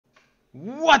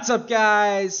What's up,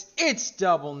 guys? It's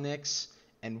Double Nicks,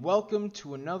 and welcome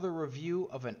to another review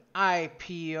of an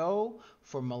IPO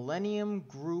for Millennium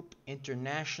Group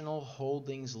International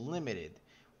Holdings Limited,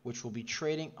 which will be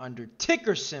trading under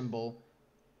ticker symbol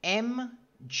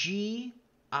MGIH.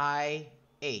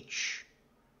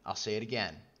 I'll say it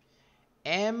again.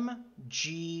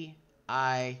 MGIH.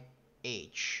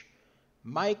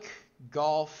 Mike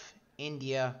Golf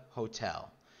India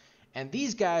Hotel. And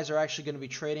these guys are actually going to be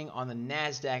trading on the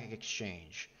NASDAQ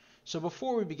exchange. So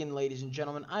before we begin, ladies and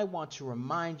gentlemen, I want to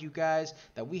remind you guys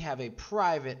that we have a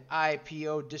private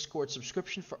IPO Discord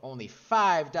subscription for only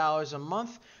 $5 a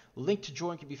month. Link to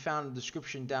join can be found in the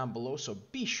description down below, so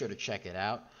be sure to check it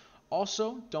out.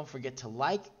 Also, don't forget to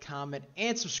like, comment,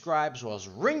 and subscribe, as well as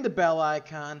ring the bell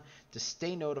icon to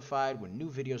stay notified when new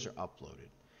videos are uploaded.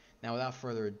 Now, without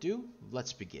further ado,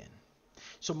 let's begin.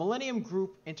 So Millennium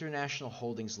Group International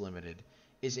Holdings Limited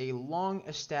is a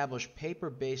long-established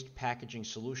paper-based packaging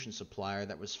solution supplier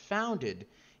that was founded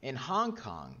in Hong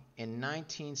Kong in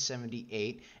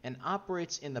 1978 and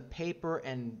operates in the paper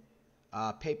and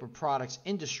paper products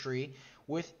industry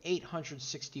with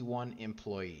 861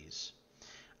 employees.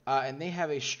 And they have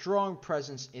a strong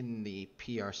presence in the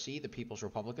PRC, the People's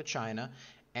Republic of China,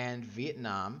 and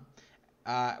Vietnam,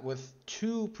 with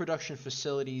two production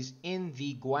facilities in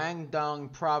the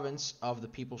Guangdong province of the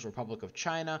People's Republic of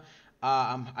China.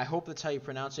 I hope that's how you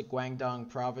pronounce it, Guangdong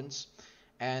province.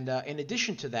 And in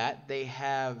addition to that, they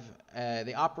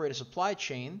operate a supply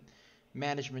chain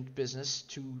management business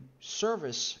to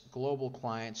service global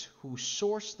clients who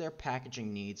source their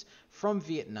packaging needs from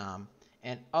Vietnam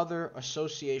and other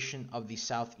association of the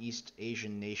Southeast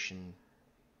Asian nation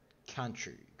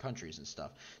countries and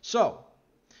stuff. So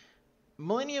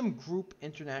Millennium Group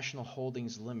International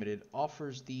Holdings Limited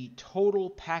offers the total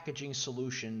packaging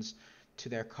solutions to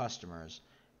their customers,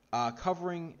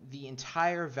 covering the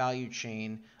entire value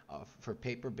chain for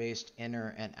paper-based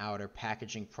inner and outer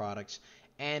packaging products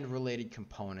and related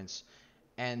components.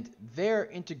 And their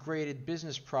integrated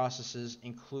business processes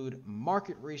include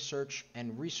market research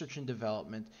and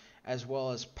development, as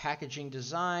well as packaging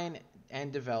design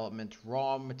and development,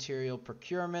 raw material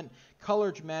procurement,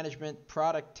 color management,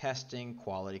 product testing,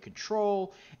 quality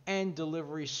control, and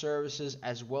delivery services,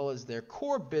 as well as their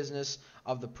core business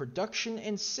of the production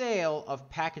and sale of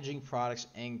packaging products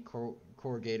and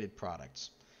corrugated products.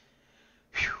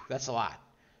 Whew, that's a lot.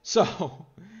 So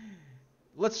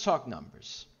let's talk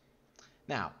numbers.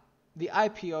 Now, the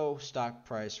IPO stock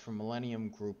price for Millennium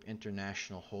Group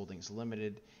International Holdings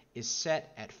Limited is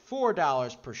set at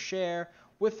 $4 per share,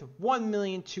 with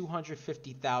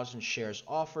 1,250,000 shares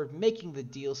offered, making the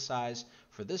deal size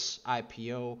for this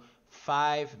IPO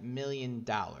 $5 million.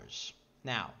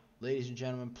 Now, ladies and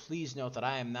gentlemen, please note that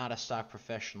I am not a stock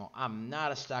professional. I'm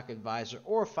not a stock advisor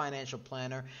or a financial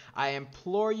planner. I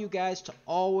implore you guys to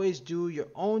always do your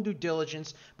own due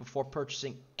diligence before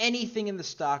purchasing anything in the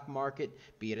stock market,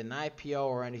 be it an IPO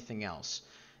or anything else.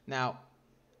 Now,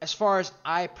 as far as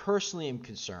I personally am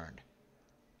concerned,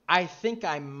 I think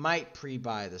I might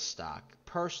pre-buy the stock,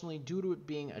 personally, due to it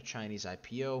being a Chinese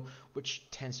IPO, which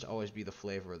tends to always be the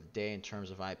flavor of the day in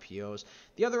terms of IPOs.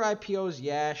 The other IPOs,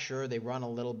 yeah, sure, they run a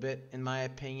little bit, in my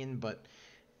opinion, but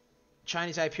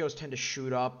Chinese IPOs tend to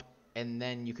shoot up, and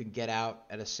then you could get out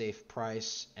at a safe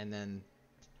price, and then,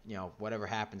 you know, whatever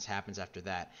happens, happens after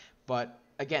that. But,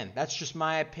 again, that's just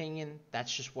my opinion.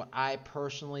 That's just what I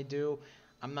personally do.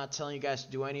 I'm not telling you guys to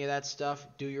do any of that stuff.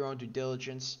 Do your own due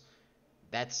diligence.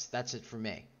 That's it for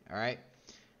me, all right?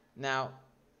 Now,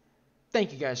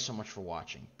 thank you guys so much for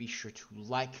watching. Be sure to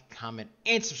like, comment,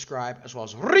 and subscribe, as well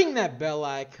as ring that bell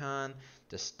icon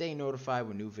to stay notified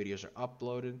when new videos are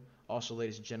uploaded. Also,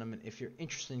 ladies and gentlemen, if you're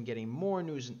interested in getting more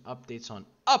news and updates on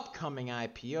upcoming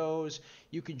IPOs,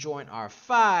 you can join our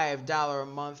 $5 a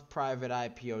month private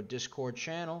IPO Discord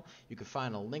channel. You can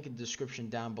find a link in the description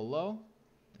down below.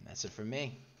 And that's it for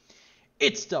me.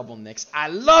 It's Double Nicks. I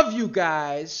love you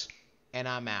guys. And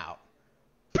I'm out.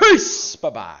 Peace.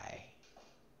 Bye-bye.